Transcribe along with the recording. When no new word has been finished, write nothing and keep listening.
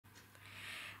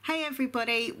Hey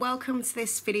everybody, welcome to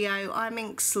this video. I'm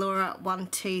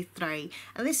Inxlaura123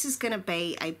 and this is going to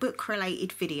be a book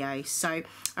related video, so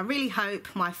I really hope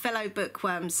my fellow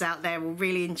bookworms out there will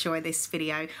really enjoy this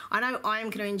video. I know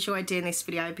I'm going to enjoy doing this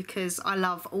video because I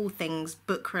love all things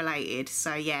book related,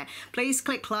 so yeah, please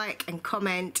click like and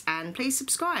comment and please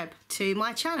subscribe to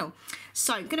my channel.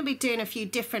 So I'm going to be doing a few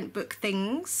different book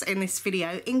things in this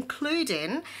video,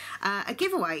 including a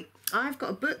giveaway. I've got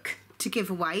a book to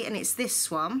give away and it's this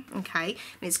one, okay,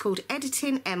 and it's called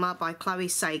Editing Emma by Chloe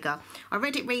Sager. I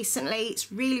read it recently,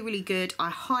 it's really good, I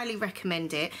highly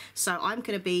recommend it, so I'm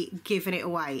going to be giving it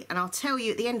away and I'll tell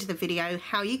you at the end of the video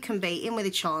how you can be in with a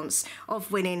chance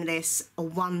of winning this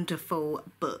wonderful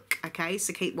book, okay,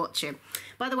 so keep watching.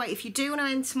 By the way, if you do want to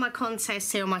enter my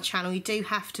contest here on my channel, you do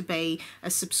have to be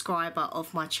a subscriber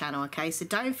of my channel, okay, so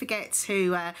don't forget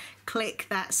to click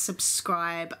that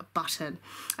subscribe button.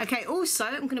 Okay, also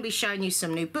I'm going to be showing you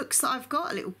some new books that I've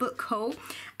got, a little book haul,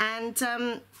 and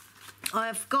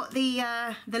I've got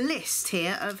the list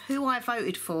here of who I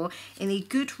voted for in the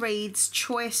Goodreads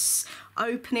Choice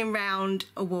Opening Round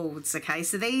Awards. Okay,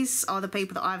 so these are the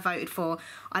people that I voted for.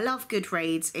 I love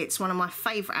Goodreads, it's one of my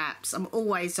favourite apps. I'm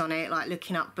always on it, like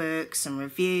looking up books and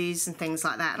reviews and things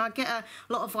like that, and I get a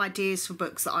lot of ideas for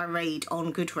books that I read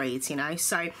on Goodreads, you know,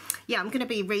 so yeah, I'm going to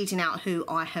be reading out who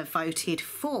I have voted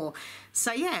for.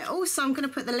 So yeah, also I'm going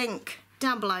to put the link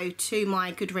down below to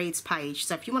my Goodreads page,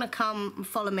 so if you want to come and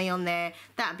follow me on there,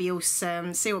 that'd be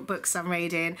awesome. See what books I'm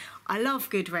reading. I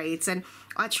love Goodreads and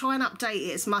I try and update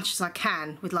it as much as I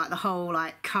can with like the whole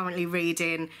like currently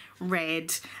reading,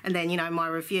 read, and then, you know, my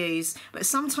reviews, but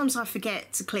sometimes I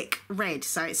forget to click read,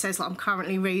 so it says like I'm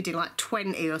currently reading like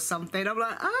 20 or something. I'm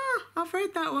like, I've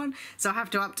read that one, so I have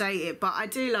to update it, but I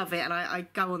do love it and I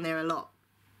go on there a lot.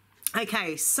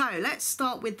 Okay, so let's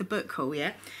start with the book haul.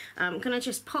 Yeah, I'm gonna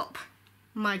just pop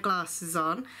my glasses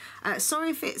on. Sorry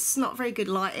if it's not very good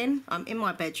lighting. I'm in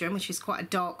my bedroom, which is quite a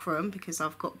dark room because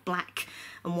I've got black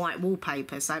and white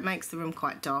wallpaper, so it makes the room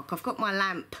quite dark. I've got my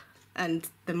lamp and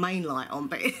the main light on,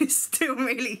 but it's still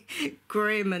really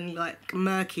grim and like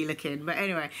murky looking. But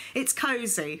anyway, it's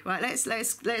cozy, right? Let's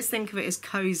think of it as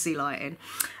cozy lighting.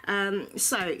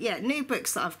 So yeah, new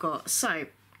books that I've got. So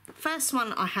first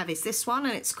one I have is this one,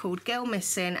 and it's called Girl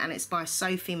Missing, and it's by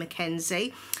Sophie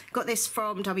Mackenzie. Got this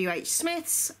from W.H.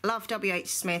 Smith's. Love W.H.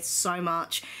 Smith so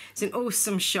much. It's an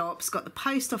awesome shop. It's got the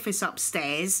post office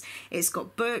upstairs. It's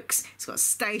got books. It's got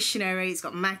stationery. It's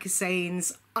got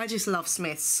magazines. I just love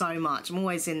Smith so much. I'm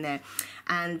always in there.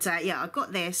 And yeah, I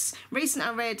got this. Recently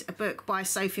I read a book by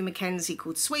Sophie Mackenzie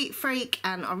called Sweet Freak,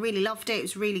 and I really loved it. It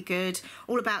was really good.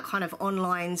 All about kind of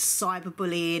online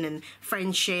cyberbullying and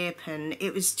friendship, and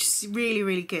it was just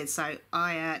really good. So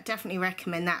I definitely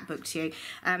recommend that book to you.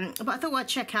 But I thought I'd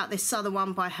check out this other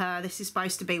one by her. This is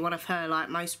supposed to be one of her like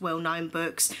most well-known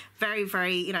books.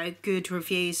 Very, you know, good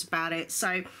reviews about it.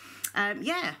 So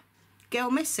yeah,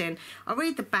 Girl Missing. I'll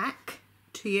read the back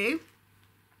to you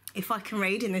if I can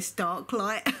read in this dark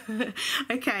light.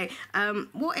 Okay,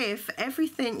 what if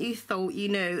everything you thought you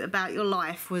knew about your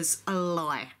life was a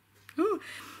lie?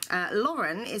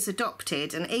 Lauren is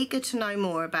adopted and eager to know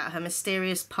more about her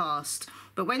mysterious past,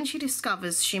 but when she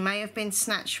discovers she may have been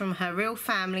snatched from her real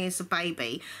family as a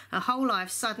baby, her whole life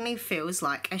suddenly feels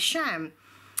like a sham.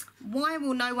 Why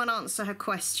will no one answer her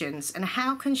questions, and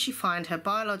how can she find her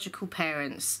biological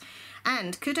parents?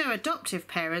 And could her adoptive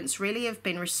parents really have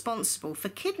been responsible for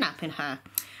kidnapping her?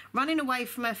 Running away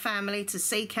from her family to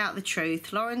seek out the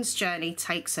truth, Lauren's journey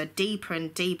takes her deeper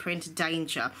and deeper into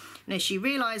danger, and as she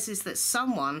realises that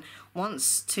someone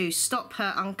wants to stop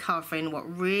her uncovering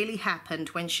what really happened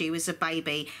when she was a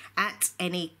baby at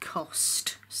any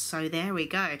cost. So there we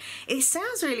go. It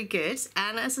sounds really good,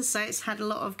 and as I say, it's had a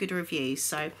lot of good reviews,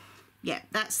 so yeah,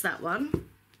 that's that one.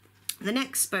 The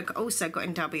next book I also got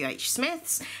in W.H.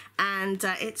 Smith's, and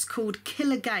it's called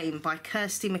Killer Game by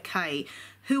Kirsty McKay.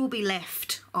 Who will be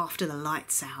left after the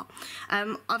lights out?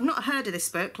 I've not heard of this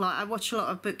book. Like, I watch a lot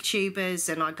of booktubers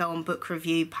and I go on book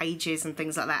review pages and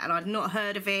things like that, and I'd not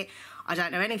heard of it. I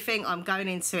don't know anything. I'm going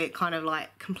into it kind of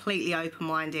like completely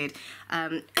open-minded.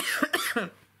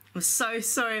 I'm so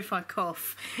sorry if I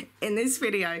cough in this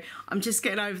video. I'm just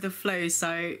getting over the flu,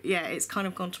 so yeah, it's kind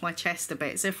of gone to my chest a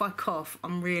bit. So if I cough,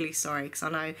 I'm really sorry, because I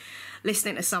know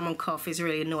listening to someone cough is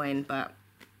really annoying, but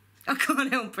I can't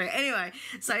help it. Anyway,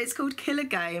 so it's called Killer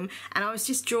Game, and I was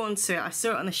just drawn to it. I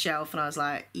saw it on the shelf, and I was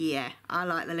like, yeah, I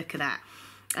like the look of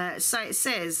that. So it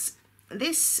says,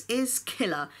 this is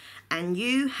Killer, and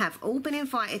you have all been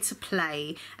invited to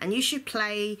play, and you should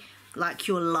play like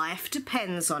your life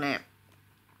depends on it.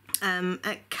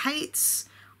 At Kate's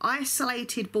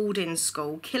Isolated boarding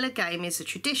school, killer game is a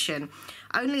tradition.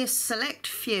 Only a select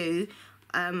few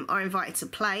are invited to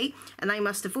play, and they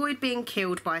must avoid being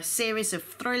killed by a series of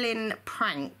thrilling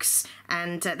pranks,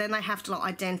 and then they have to like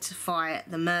identify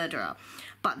the murderer.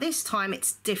 But this time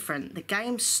it's different. The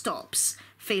game stops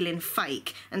feeling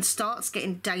fake and starts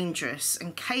getting dangerous,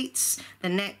 and Kate's the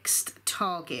next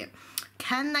target.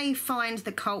 Can they find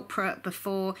the culprit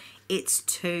before it's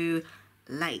too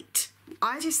late?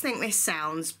 I just think this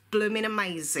sounds blooming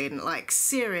amazing. Like,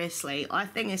 seriously, I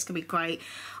think this could be great.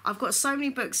 I've got so many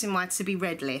books in my to be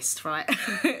read list, right,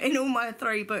 in all my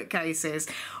 3 bookcases.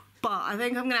 But I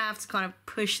think I'm going to have to kind of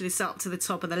push this up to the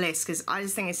top of the list because I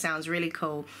just think it sounds really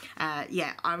cool.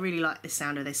 Yeah, I really like the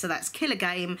sound of this. So that's Killer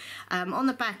Game. On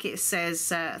the back it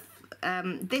says,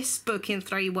 this book in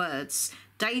 3 words,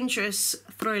 dangerous,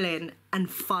 thrilling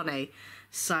and funny.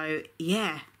 So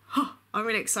yeah, I'm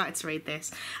really excited to read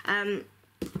this.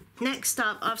 Next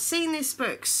up, I've seen this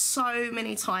book so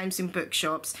many times in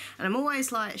bookshops and I'm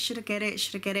always like, should I get it,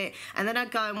 should I get it? And then I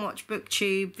go and watch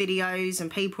booktube videos and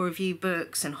people review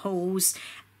books and hauls,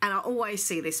 and I always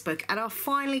see this book, and I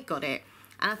finally got it,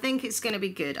 and I think it's going to be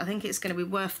good. I think it's going to be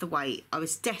worth the wait. I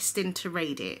was destined to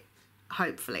read it,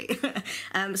 hopefully.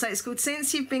 So it's called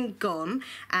Since You've Been Gone,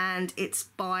 and it's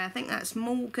by, I think that's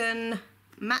Morgan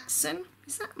Matson.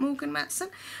 Is that Morgan Matson?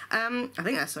 I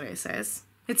think that's what it says.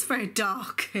 It's very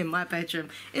dark in my bedroom.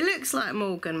 It looks like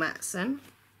Morgan Matson.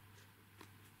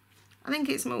 I think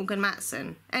it's Morgan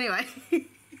Matson. Anyway,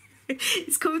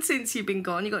 it's called Since You've Been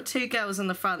Gone. You've got 2 girls on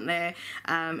the front there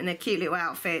in their cute little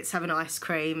outfits having ice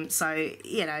cream. So,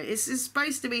 you know, it's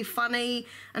supposed to be funny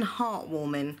and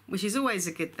heartwarming, which is always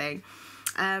a good thing.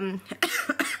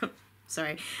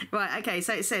 Sorry. Right, okay,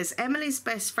 so it says, Emily's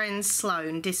best friend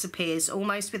Sloane disappears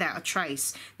almost without a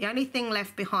trace. The only thing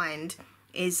left behind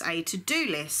is a to-do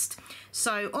list.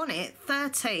 So on it,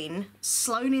 13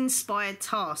 Sloane-inspired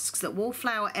tasks that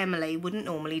Wallflower Emily wouldn't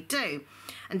normally do,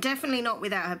 and definitely not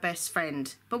without her best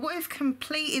friend. But what if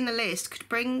completing the list could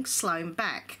bring Sloane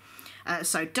back?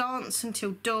 So dance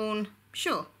until dawn,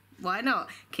 sure, why not?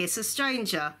 Kiss a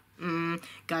stranger,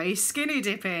 go skinny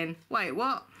dipping. Wait,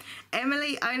 what?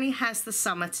 Emily only has the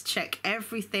summer to check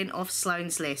everything off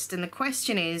Sloane's list, and the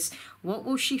question is, what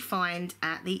will she find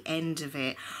at the end of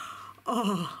it?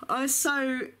 Oh, I'm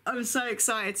so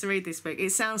excited to read this book. It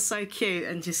sounds so cute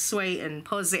and just sweet and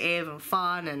positive and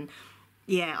fun, and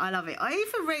yeah, I love it. I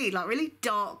either read like really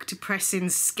dark, depressing,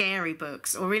 scary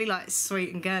books, or really like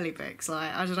sweet and girly books,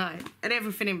 like, I don't know, and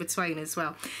everything in between as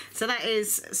well. So that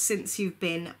is Since You've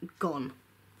Been Gone.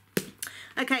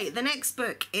 Okay, the next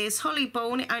book is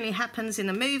Hollyborn. It only happens in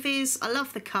the movies. I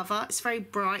love the cover. It's very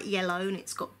bright yellow and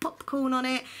it's got popcorn on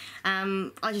it.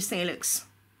 I just think it looks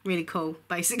really cool,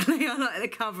 basically. I like the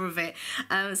cover of it.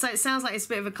 So it sounds like it's a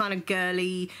bit of a kind of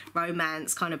girly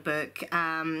romance kind of book.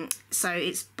 So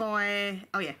it's by,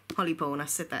 oh yeah, Hollyborn. I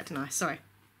said that, didn't I? Sorry.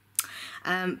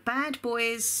 Bad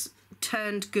boys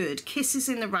turned good. Kisses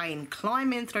in the rain.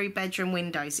 Climbing through bedroom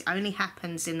windows. It only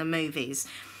happens in the movies.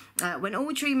 When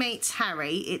Audrey meets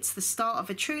Harry, it's the start of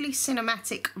a truly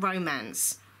cinematic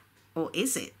romance. Or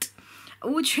is it?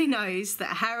 Audrey knows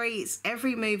that Harry is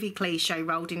every movie cliche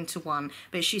rolled into one,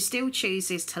 but she still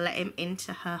chooses to let him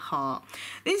into her heart.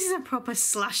 This is a proper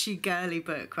slushy girly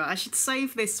book, right? I should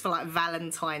save this for like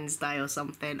Valentine's Day or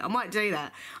something. I might do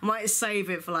that. I might save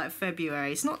it for like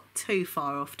February. It's not too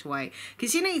far off to wait,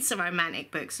 because you need some romantic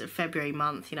books at February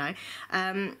month, you know.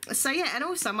 So yeah, and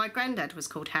also my granddad was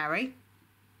called Harry.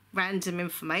 Random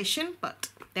information, but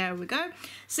there we go.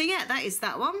 So yeah, that is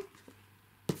that one.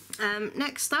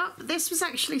 Next up, this was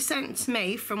actually sent to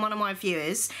me from one of my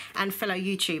viewers and fellow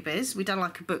YouTubers. We've done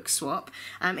like a book swap.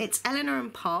 It's Eleanor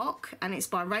and Park, and it's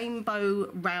by Rainbow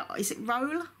Rowell. Is it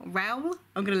Rowell? Rowell?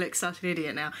 I'm going to look such an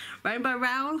idiot now. Rainbow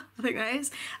Rowell, I think that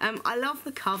is. I love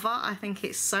the cover. I think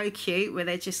it's so cute, where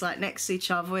they're just like next to each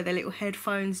other with their little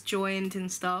headphones joined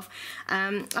and stuff.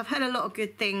 I've heard a lot of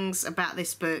good things about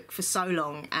this book for so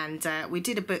long, and we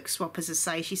did a book swap, as I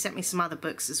say. She sent me some other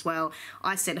books as well.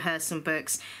 I sent her some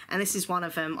books, and this is one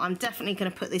of them. I'm definitely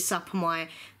going to put this up on my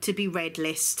to be read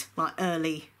list, like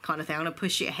early kind of thing. I'm going to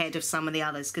push it ahead of some of the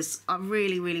others because I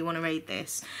really, really want to read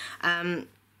this.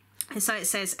 So it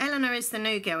says, Eleanor is the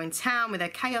new girl in town with her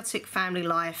chaotic family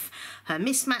life, her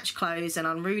mismatched clothes and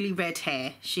unruly red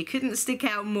hair. She couldn't stick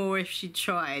out more if she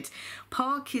tried.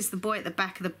 Park is the boy at the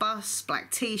back of the bus, black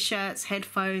t-shirts,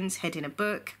 headphones, head in a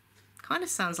book. Kind of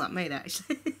sounds like me, that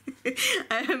actually.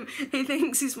 He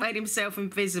thinks he's made himself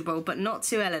invisible, but not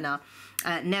to Eleanor.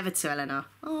 Never to Eleanor.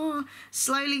 Oh,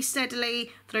 slowly,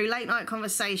 steadily, through late night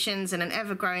conversations and an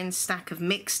ever-growing stack of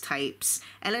mixtapes,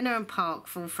 Eleanor and Park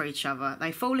fall for each other.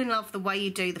 They fall in love the way you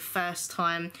do the first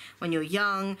time when you're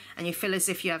young and you feel as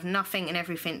if you have nothing and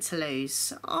everything to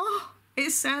lose. Oh, it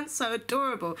sounds so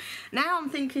adorable. Now I'm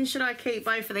thinking, should I keep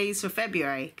both of these for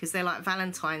February? Because they're like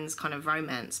Valentine's kind of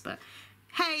romance, but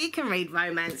hey, you can read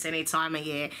romance any time of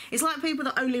year. It's like people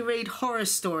that only read horror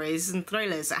stories and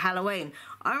thrillers at Halloween.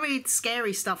 I read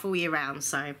scary stuff all year round,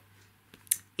 so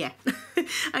yeah.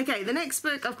 Okay, the next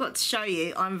book I've got to show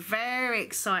you, I'm very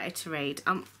excited to read.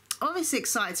 I'm obviously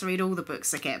excited to read all the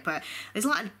books I get, but there's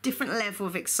like a different level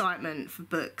of excitement for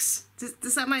books.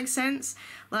 Does that make sense?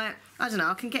 Like, I don't know,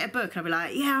 I can get a book and I'll be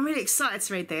like, yeah, I'm really excited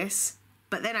to read this.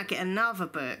 But then I get another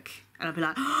book and I'll be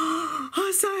like, oh,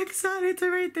 I'm so excited to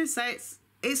read this. So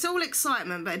it's all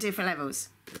excitement, but at different levels.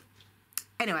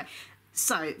 Anyway,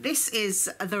 so this is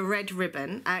The Red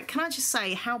Ribbon. Can I just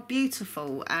say how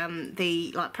beautiful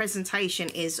the presentation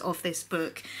is of this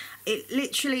book? It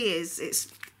literally is. It's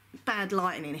bad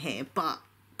lighting in here, but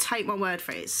take my word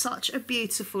for it. It's such a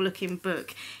beautiful looking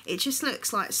book. It just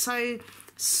looks like so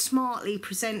smartly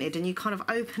presented, and you kind of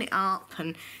open it up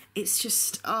and it's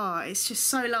just, oh, it's just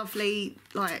so lovely.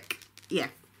 Like, yeah.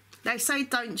 They say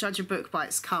don't judge a book by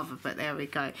its cover, but there we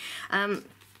go.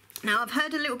 Now, I've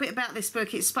heard a little bit about this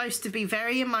book. It's supposed to be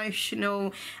very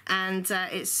emotional, and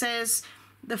it says,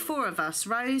 the four of us,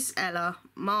 Rose, Ella,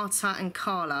 Marta and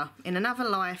Carla, in another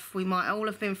life we might all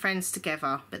have been friends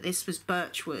together, but this was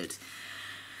Birchwood.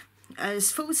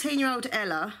 As 14-year-old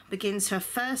Ella begins her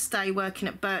first day working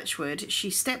at Birchwood, she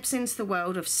steps into the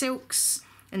world of silks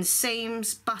and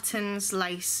seams, buttons,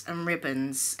 lace and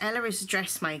ribbons. Ella is a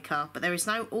dressmaker, but this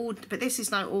is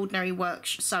no ordinary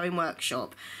sewing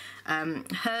workshop.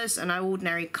 Hers are no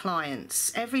ordinary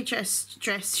clients. Every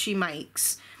dress she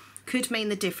makes could mean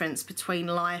the difference between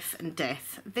life and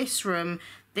death. This room,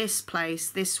 this place,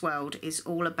 this world is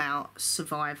all about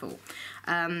survival.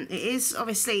 It is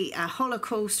obviously a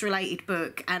Holocaust related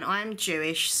book, and I'm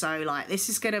Jewish, so like this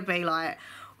is going to be like,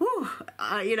 whew,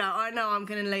 you know, I know I'm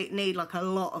going to need like a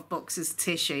lot of boxes of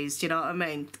tissues, do you know what I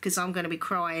mean? Because I'm going to be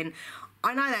crying.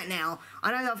 I know that now.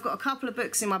 I know that I've got a couple of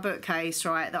books in my bookcase,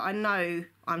 right, that I know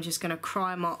I'm just going to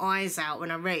cry my eyes out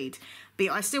when I read. But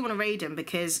I still want to read them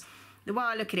because the way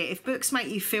I look at it, if books make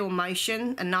you feel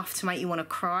emotion enough to make you want to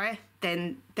cry,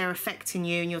 then they're affecting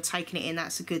you and you're taking it in.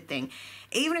 That's a good thing.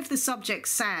 Even if the subject's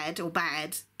sad or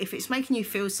bad, if it's making you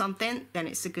feel something, then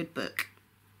it's a good book.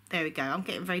 There we go. I'm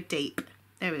getting very deep.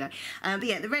 There we go. But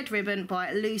yeah, The Red Ribbon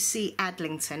by Lucy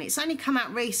Adlington. It's only come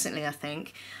out recently, I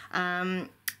think.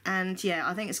 And yeah,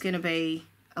 I think it's going to be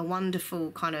a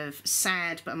wonderful kind of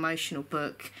sad but emotional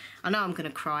book. I know I'm going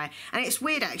to cry. And it's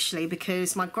weird, actually,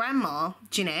 because my grandma,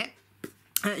 Jeanette,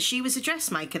 she was a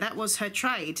dressmaker. That was her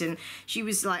trade, and she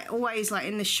was like always like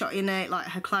in the shop, in a, like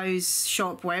her clothes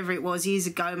shop, wherever it was years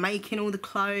ago, making all the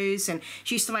clothes. And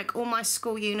she used to make all my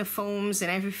school uniforms and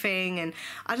everything. And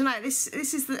I don't know, this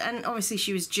is the, and obviously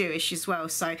she was Jewish as well.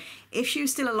 So if she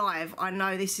was still alive, I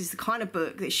know this is the kind of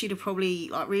book that she'd have probably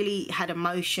like really had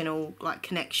emotional like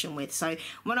connection with. So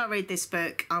when I read this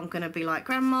book, I'm gonna be like,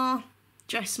 Grandma,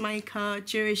 dressmaker,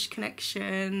 Jewish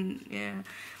connection, yeah.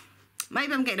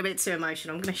 Maybe I'm getting a bit too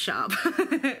emotional. I'm going to shut up.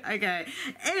 Okay.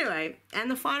 Anyway, and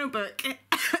the final book...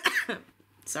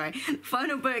 sorry. The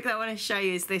final book that I want to show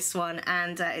you is this one.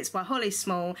 And it's by Holly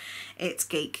Smule. It's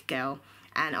Geek Girl.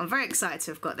 And I'm very excited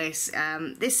to have got this.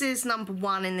 This is number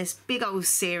 1 in this big old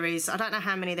series. I don't know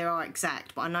how many there are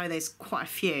exact, but I know there's quite a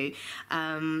few.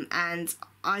 And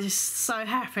I'm just so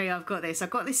happy I've got this. I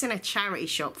got this in a charity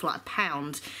shop for like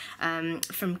 £1.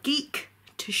 From Geek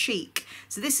to Chic.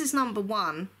 So this is number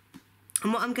 1.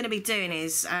 And what I'm going to be doing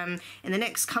is, in the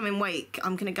next coming week,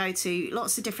 I'm going to go to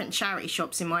lots of different charity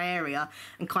shops in my area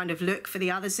and kind of look for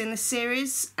the others in the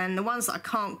series. And the ones that I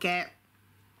can't get,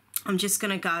 I'm just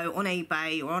going to go on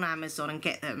eBay or on Amazon and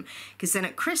get them. Because then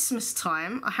at Christmas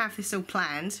time, I have this all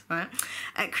planned, right?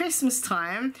 At Christmas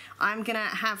time, I'm going to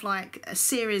have like a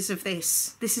series of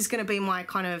this. This is going to be my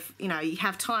kind of, you know, you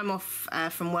have time off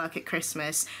from work at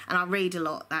Christmas, and I read a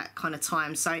lot that kind of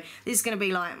time. So this is going to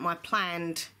be like my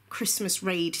planned Christmas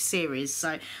read series.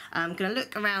 So I'm going to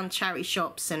look around charity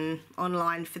shops and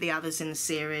online for the others in the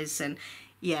series. And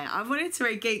yeah, I've wanted to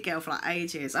read Geek Girl for like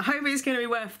ages. I hope it's going to be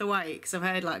worth the wait, because I've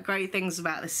heard like great things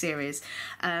about the series.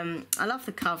 I love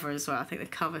the cover as well. I think the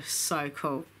cover's so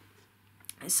cool.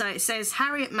 So it says,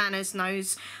 Harriet Manners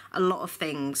knows a lot of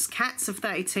things. Cats have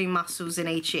 32 muscles in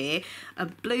each ear.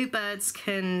 Bluebirds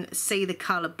can see the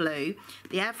colour blue.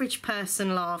 The average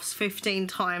person laughs 15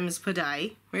 times per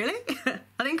day. Really?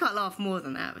 I think I laugh more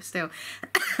than that, but still.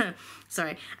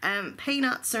 Sorry.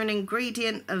 Peanuts are an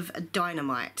ingredient of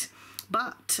dynamite.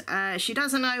 But she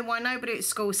doesn't know why nobody at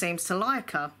school seems to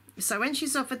like her. So when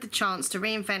she's offered the chance to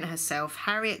reinvent herself,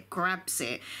 Harriet grabs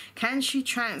it. Can she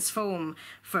transform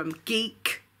from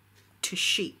geek to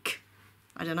chic?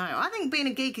 I don't know. I think being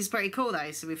a geek is pretty cool though,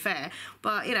 to be fair.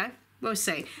 But, you know, we'll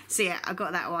see. So yeah, I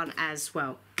got that one as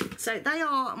well. So they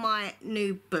are my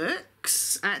new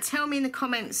books. Tell me in the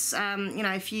comments, you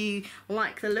know, if you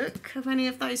like the look of any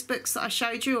of those books that I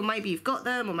showed you, or maybe you've got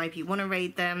them, or maybe you want to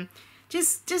read them.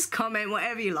 Just comment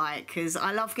whatever you like, because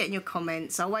I love getting your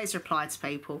comments. I always reply to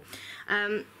people.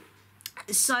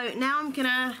 So now I'm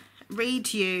gonna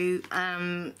read you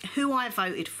who I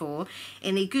voted for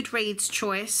in the Goodreads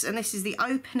choice, and this is the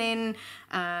opening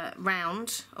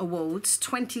round awards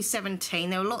 2017.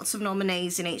 There were lots of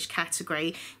nominees in each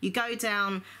category. You go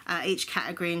down each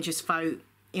category and just vote,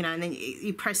 you know, and then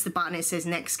you press the button, it says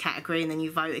next category, and then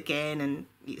you vote again, and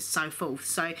so forth.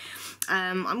 So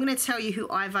I'm going to tell you who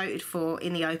I voted for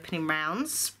in the opening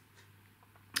rounds.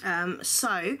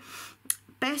 So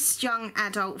best young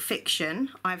adult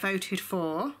fiction, I voted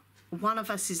for One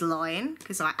of Us is Lying,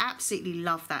 because I absolutely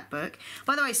love that book.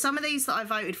 By the way, some of these that I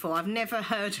voted for I've never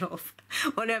heard of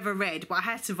or never read, but I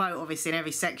had to vote obviously in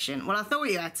every section. Well, I thought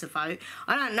you had to vote.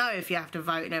 I don't know if you have to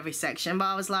vote in every section, but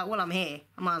I was like, well, I'm here,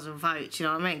 I might as well vote, you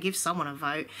know what I mean? Give someone a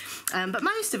vote. But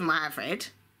most of them I have read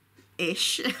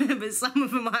ish, but some of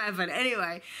them I haven't.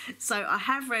 Anyway, so I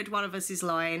have read One of Us is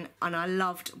Lying, and I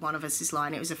loved One of Us is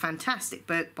Lying. It was a fantastic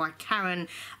book by Karen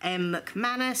M.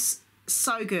 McManus.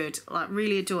 So good. Like,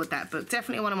 really adored that book.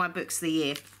 Definitely one of my books of the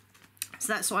year.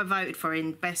 So that's what I voted for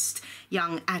in Best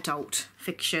Young Adult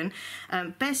Fiction.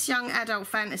 Best Young Adult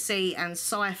Fantasy and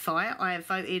Sci-Fi, I have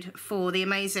voted for the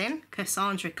amazing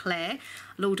Cassandra Clare,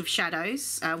 Lord of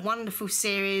Shadows. Wonderful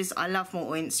series. I love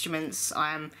Mortal Instruments.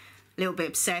 I am a little bit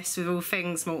obsessed with all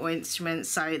things Mortal Instruments,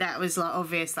 so that was like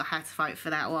obvious that I had to vote for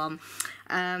that one.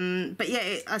 But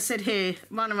yeah, I said here,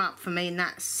 runner-up for me, and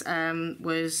that's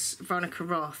was Veronica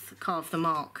Roth, Carve the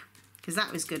Mark, because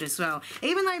that was good as well.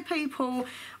 Even though people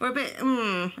were a bit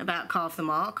about Carve the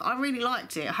Mark, I really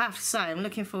liked it, I have to say. I'm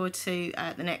looking forward to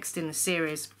the next in the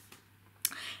series.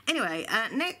 Anyway,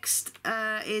 next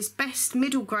is Best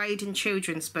Middle Grade in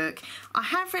Children's Book. I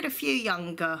have read a few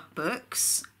younger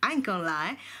books, I ain't gonna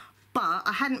lie, but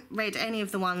I hadn't read any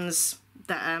of the ones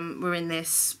that were in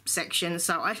this section,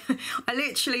 so I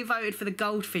literally voted for The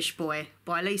Goldfish Boy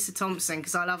by Lisa Thompson,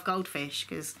 because I love goldfish,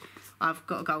 because I've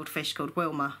got a goldfish called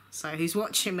Wilma, so who's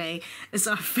watching me as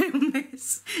I film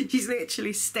this. She's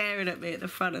literally staring at me at the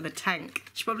front of the tank.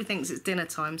 She probably thinks it's dinner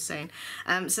time soon.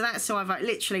 So that's who I vote,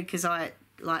 literally because I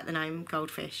like the name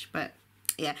Goldfish. But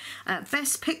yeah,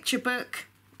 Best Picture Book,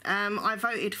 I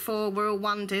voted for We're All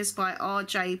Wonders by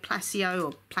R.J. Placio,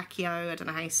 or Placchio, I don't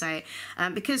know how you say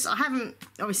it, because I haven't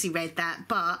obviously read that,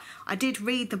 but I did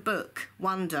read the book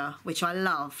Wonder, which I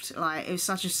loved. Like, it was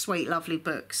such a sweet, lovely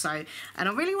book. So, and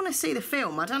I really want to see the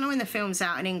film. I don't know when the film's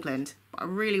out in England, but I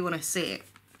really want to see it.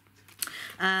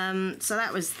 So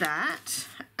that was that.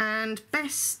 And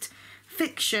Best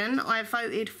Fiction, I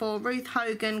voted for Ruth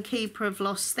Hogan, Keeper of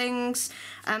Lost Things.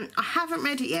 I haven't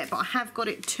read it yet, but I have got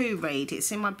it to read.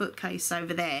 It's in my bookcase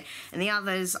over there. And the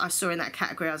others I saw in that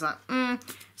category, I was like,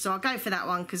 So I'll go for that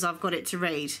one because I've got it to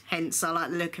read. Hence, I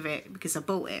like the look of it because I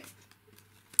bought it.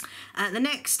 The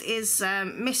next is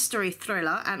Mystery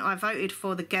Thriller, and I voted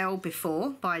for The Girl Before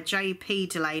by J.P.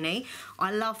 Delaney.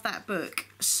 I love that book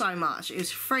so much. It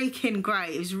was freaking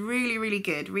great. It was really, really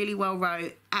good. Really well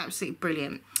wrote. Absolutely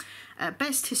brilliant.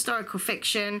 Best Historical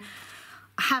Fiction,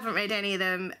 I haven't read any of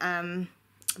them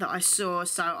that I saw,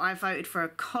 so I voted for A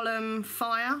Column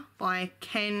Fire by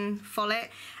Ken Follett,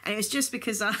 and it was just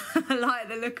because I like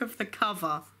the look of the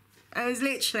cover. It was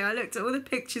literally, I looked at all the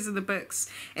pictures of the books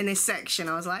in this section,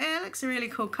 I was like, yeah, it looks a really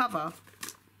cool cover.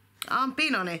 I'm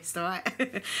being honest, alright?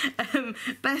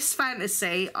 Best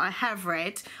Fantasy, I have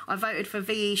read. I voted for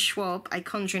V.E. Schwab, A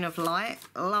Conjuring of Light.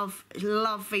 Love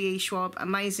V.E. Schwab,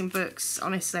 amazing books,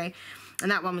 honestly.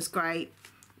 And that one was great.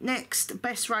 Next,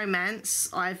 Best Romance.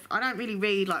 I don't really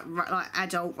read like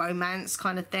adult romance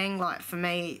kind of thing. Like, for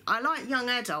me, I like young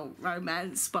adult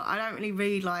romance, but I don't really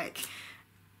read like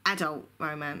adult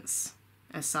romance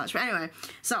as such. But anyway,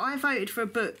 so I voted for a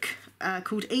book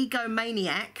called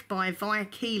Egomaniac by Vi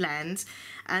Keeland,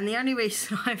 and the only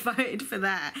reason I voted for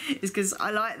that is because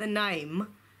I like the name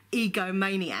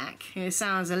egomaniac. It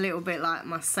sounds a little bit like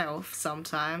myself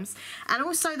sometimes. And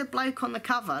also the bloke on the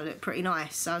cover looked pretty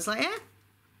nice. So I was like,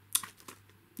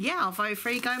 yeah, I'll vote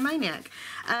for egomaniac.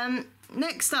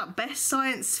 Next up, best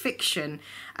science fiction.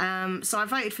 So I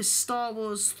voted for Star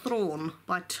Wars Thrawn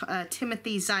by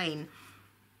Timothy Zahn.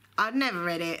 I'd never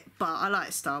read it, but I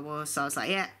like Star Wars, so I was like,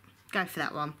 yeah, go for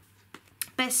that one.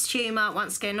 Best humour,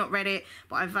 once again, not read it,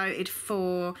 but I voted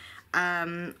for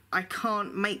I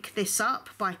Can't Make This Up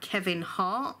by Kevin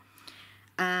Hart.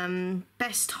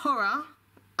 Best horror.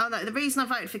 Oh, no, the reason I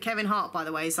voted for Kevin Hart, by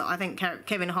the way, is that I think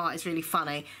Kevin Hart is really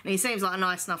funny, and he seems like a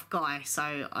nice enough guy,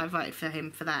 so I voted for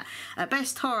him for that.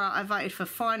 Best horror, I voted for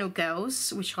Final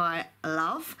Girls, which I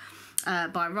love,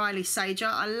 by Riley Sager.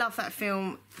 I love that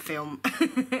film.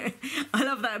 I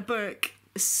love that book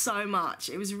so much.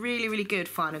 It was really, really good,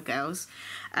 Final Girls.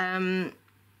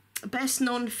 Best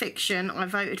non-fiction, I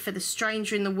voted for The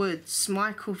Stranger in the Woods,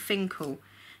 Michael Finkel.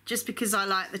 Just because I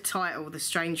like the title, The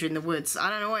Stranger in the Woods.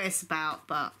 I don't know what it's about,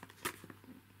 but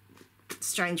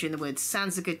Stranger in the Woods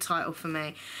sounds a good title for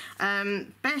me.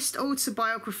 Best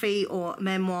autobiography or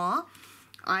memoir,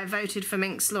 I voted for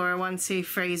Minx Laura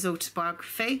 123's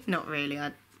autobiography. Not really,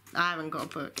 I haven't got a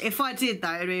book. If I did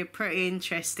though, it'd be a pretty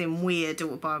interesting, weird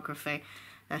autobiography.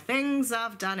 The things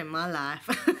I've done in my life.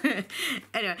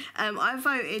 Anyway, I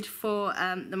voted for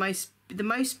the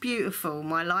most beautiful,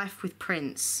 My Life with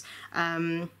Prince,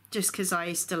 just because I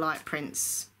used to like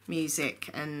Prince music,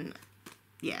 and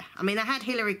yeah, I mean, I had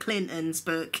Hillary Clinton's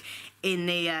book in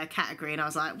the category, and I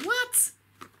was like, what?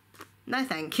 No,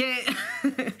 thank you.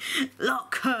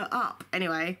 Lock her up.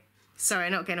 Anyway, sorry,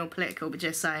 not getting all political, but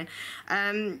just saying.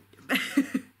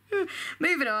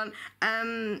 Moving on.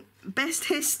 Best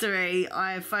history,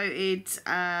 I voted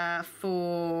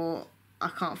for, I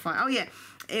can't find, oh yeah,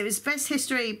 it was best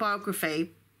history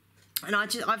biography, and I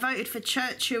voted for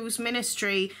Churchill's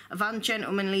Ministry of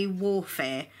Ungentlemanly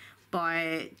Warfare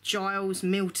by Giles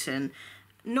Milton.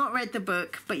 Not read the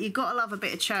book, but you gotta love a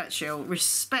bit of Churchill.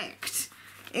 Respect.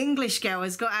 English girl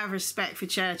has got to have respect for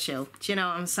Churchill. Do you know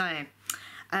what I'm saying?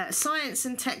 Science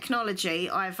and technology,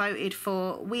 I voted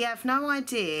for We Have No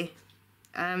Idea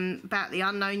About the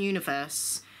Unknown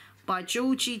Universe by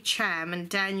Georgie Cham and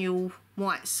Daniel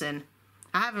Whiteson.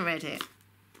 I haven't read it,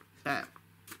 but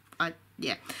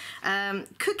yeah.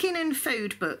 Cooking and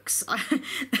food books.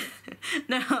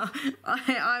 No,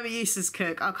 I'm a useless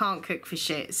cook. I can't cook for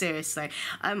shit, seriously.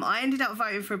 I ended up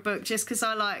voting for a book just because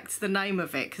I liked the name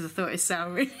of it, because I thought it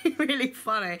sounded really, really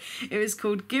funny. It was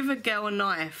called Give a Girl a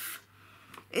Knife.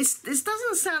 This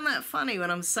doesn't sound that funny when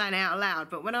I'm saying it out loud,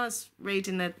 but when I was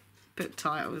reading the book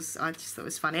titles, I just thought it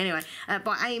was funny. Anyway,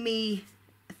 by Amy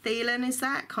Thielen, is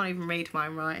that? Can't even read my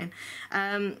own writing.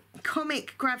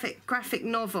 Comic graphic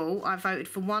novel, I voted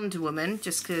for Wonder Woman,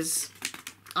 just because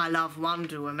I love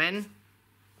Wonder Woman.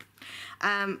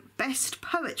 Best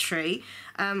poetry,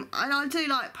 I do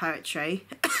like poetry.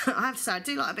 I have to say, I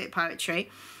do like a bit of poetry.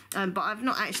 But I've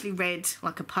not actually read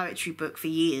like a poetry book for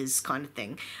years, kind of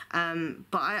thing.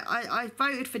 But I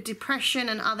voted for Depression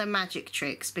and Other Magic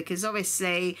Tricks, because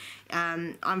obviously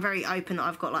I'm very open that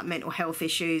I've got like mental health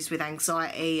issues with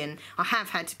anxiety, and I have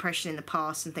had depression in the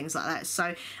past and things like that.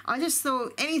 So I just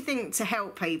thought anything to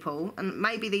help people, and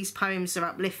maybe these poems are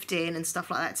uplifting and stuff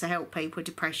like that to help people with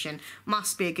depression,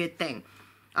 must be a good thing.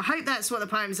 I hope that's what the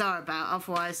poems are about,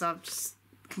 otherwise I'm just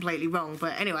completely wrong.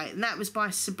 But anyway, and that was by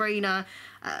Sabrina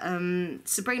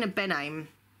Benaim.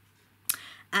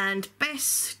 And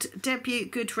best debut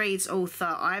Goodreads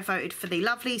author, I voted for the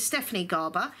lovely Stephanie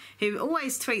Garber, who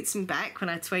always tweets me back when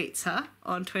I tweet her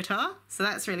on Twitter, so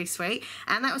that's really sweet.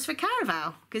 And that was for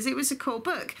Caraval, because it was a cool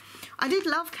book. I did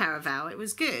love Caraval, it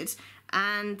was good.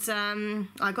 And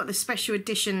I got the special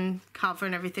edition cover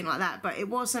and everything like that, but it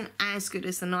wasn't as good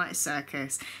as the Night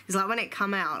Circus. Because like when it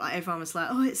come out, like everyone was like,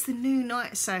 oh, it's the new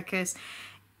Night Circus.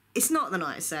 It's not the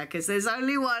Night Circus. There's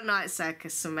only one Night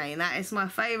Circus for me, and that is my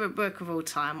favourite book of all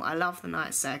time. I love the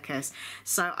Night Circus.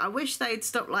 So I wish they'd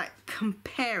stop like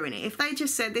comparing it. If they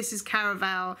just said this is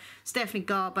Caraval, Stephanie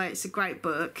Garber, it's a great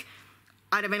book,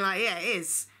 I'd have been like, yeah, it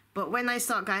is. But when they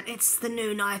start going, it's the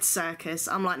new Night Circus,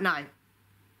 I'm like, no.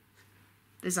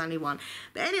 There's only one.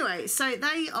 But anyway, so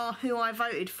they are who I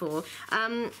voted for.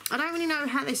 I don't really know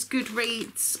how this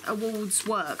Goodreads awards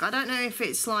work. I don't know if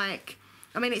it's like,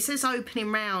 I mean, it says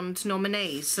opening round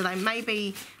nominees, so they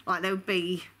maybe, like, there'll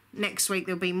be, next week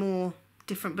there'll be more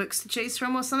different books to choose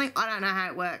from or something. I don't know how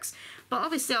it works. But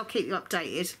obviously I'll keep you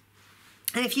updated.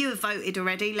 And if you have voted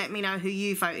already, let me know who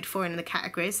you voted for in the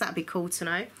categories. That'd be cool to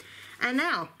know. And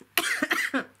now,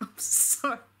 I'm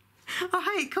sorry.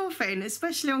 I hate coughing,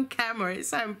 especially on camera. It's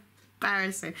so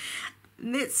embarrassing.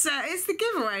 It's the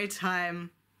giveaway time.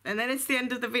 And then it's the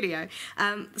end of the video.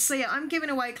 So yeah, I'm giving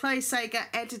away Chloe Sager,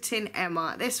 Editing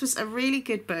Emma. This was a really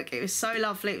good book. It was so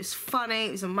lovely. It was funny.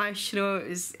 It was emotional. It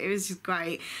was just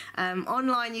great.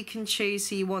 Online, you can choose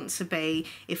who you want to be.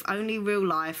 If only real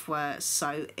life were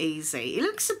so easy. It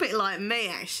looks a bit like me,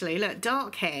 actually. Look,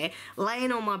 dark hair,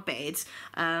 laying on my bed.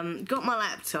 Got my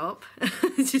laptop,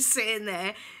 just sitting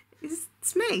there.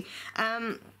 It's me.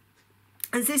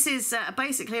 And this is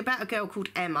basically about a girl called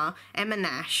Emma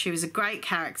Nash. She was a great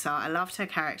character. I loved her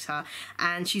character.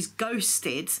 And she's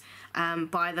ghosted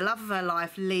by the love of her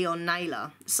life, Leon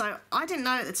Naylor. So I didn't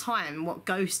know at the time what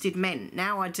ghosted meant.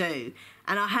 Now I do.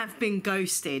 And I have been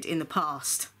ghosted in the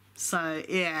past. So,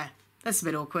 yeah. That's a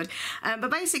bit awkward. But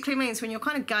basically means when you're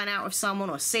kind of going out with someone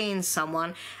or seeing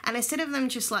someone, and instead of them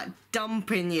just like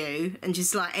dumping you and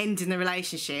just like ending the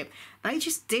relationship, they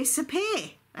just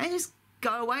disappear. They just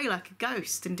go away like a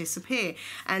ghost and disappear.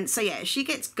 And so yeah, she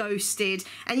gets ghosted,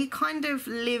 and you kind of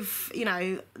live, you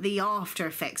know, the after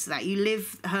effects of that. You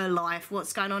live her life,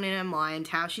 what's going on in her mind,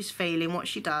 how she's feeling, what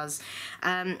she does.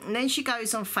 And then she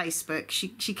goes on Facebook. She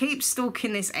keeps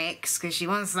stalking this ex because she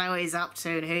wants to know what he's up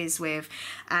to and who he's with.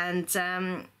 And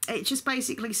it just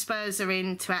basically spurs her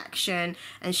into action,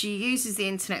 and she uses the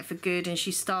internet for good, and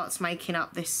she starts making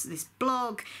up this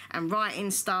blog and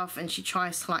writing stuff, and she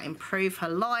tries to like improve her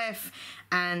life.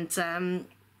 And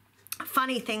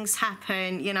funny things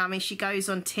happen, you know. I mean, she goes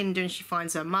on Tinder and she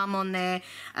finds her mum on there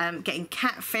getting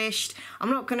catfished.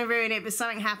 I'm not going to ruin it, but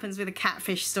something happens with a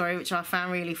catfish story which I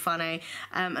found really funny.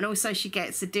 And also she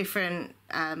gets a different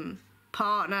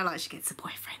partner, like she gets a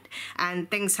boyfriend, and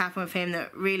things happen with him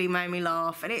that really made me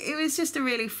laugh. And it was just a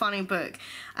really funny book.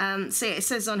 So yeah, it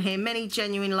says on here, many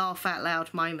genuine laugh out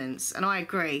loud moments, and I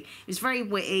agree. It was very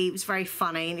witty, it was very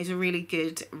funny, and it was a really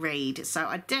good read. So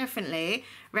I definitely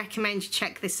recommend you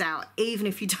check this out, even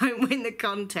if you don't win the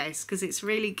contest, because it's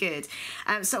really good.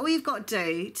 So all you've got to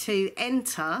do to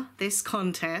enter this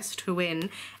contest to win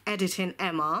Editing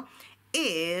Emma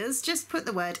is just put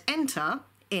the word enter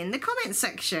in the comment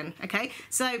section. Okay,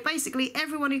 so basically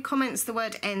everyone who comments the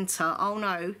word enter, I'll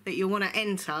know that you want to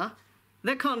enter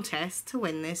the contest to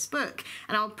win this book.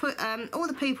 And I'll put all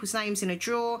the people's names in a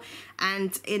drawer,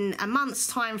 and in a month's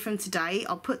time from today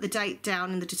I'll put the date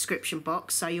down in the description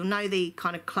box, so you'll know the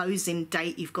kind of closing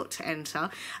date you've got to enter.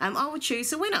 I will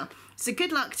choose a winner. So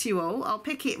good luck to you all. I'll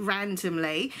pick it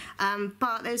randomly,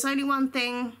 but there's only one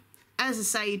thing. As I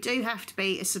say, you do have to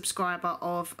be a subscriber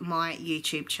of my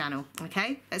YouTube channel,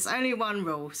 okay? There's only one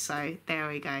rule, so there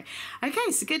we go. Okay,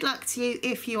 so good luck to you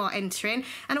if you are entering.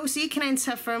 And also you can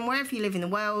enter from wherever you live in the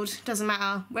world. Doesn't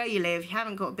matter where you live. You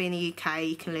haven't got to be in the UK.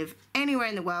 You can live anywhere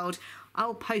in the world.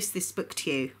 I'll post this book to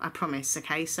you, I promise,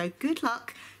 okay? So good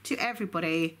luck to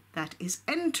everybody that is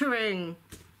entering.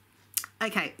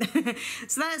 Okay,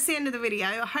 so that's the end of the video.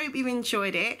 I hope you've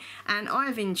enjoyed it, and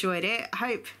I've enjoyed it. I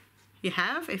hope you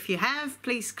have. If you have,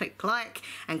 please click like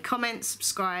and comment,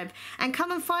 subscribe, and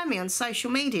come and find me on social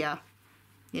media.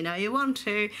 You know you want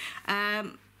to. I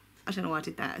don't know why I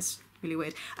did that. It's really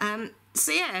weird.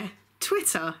 So yeah,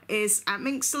 Twitter is at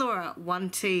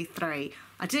minxlaura123.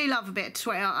 I do love a bit of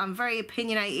Twitter. I'm very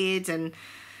opinionated and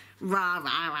rah,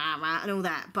 rah, rah, rah, and all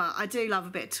that, but I do love a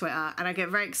bit of Twitter, and I get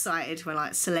very excited when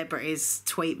like celebrities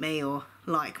tweet me or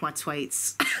like my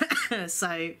tweets.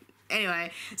 So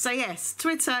anyway, so yes,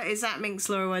 Twitter is at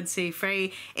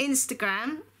minxlaura123.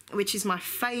 Instagram, which is my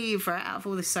favourite out of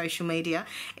all the social media,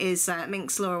 is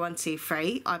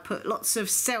minxlaura123. I put lots of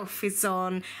selfies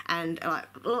on, and like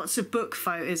lots of book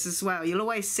photos as well. You'll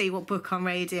always see what book I'm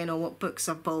reading or what books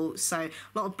I've bought, so a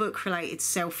lot of book related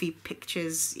selfie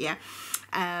pictures, yeah.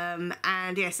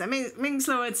 And yes, I mean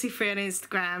minxlaura123 on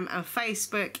Instagram, and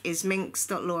Facebook is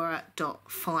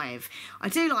minx.laura.5. I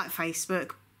do like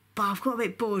Facebook, but I've got a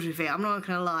bit bored with it, I'm not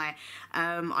going to lie.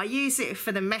 I use it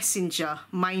for the messenger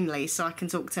mainly, so I can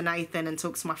talk to Nathan and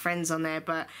talk to my friends on there,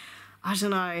 but I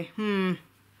don't know,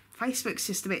 Facebook's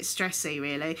just a bit stressy,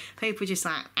 really. People just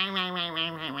like,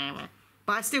 but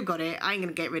I still got it, I ain't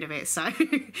going to get rid of it, so.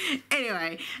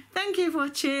 Anyway, thank you for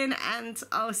watching, and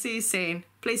I'll see you soon.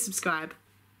 Please subscribe.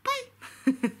 Bye.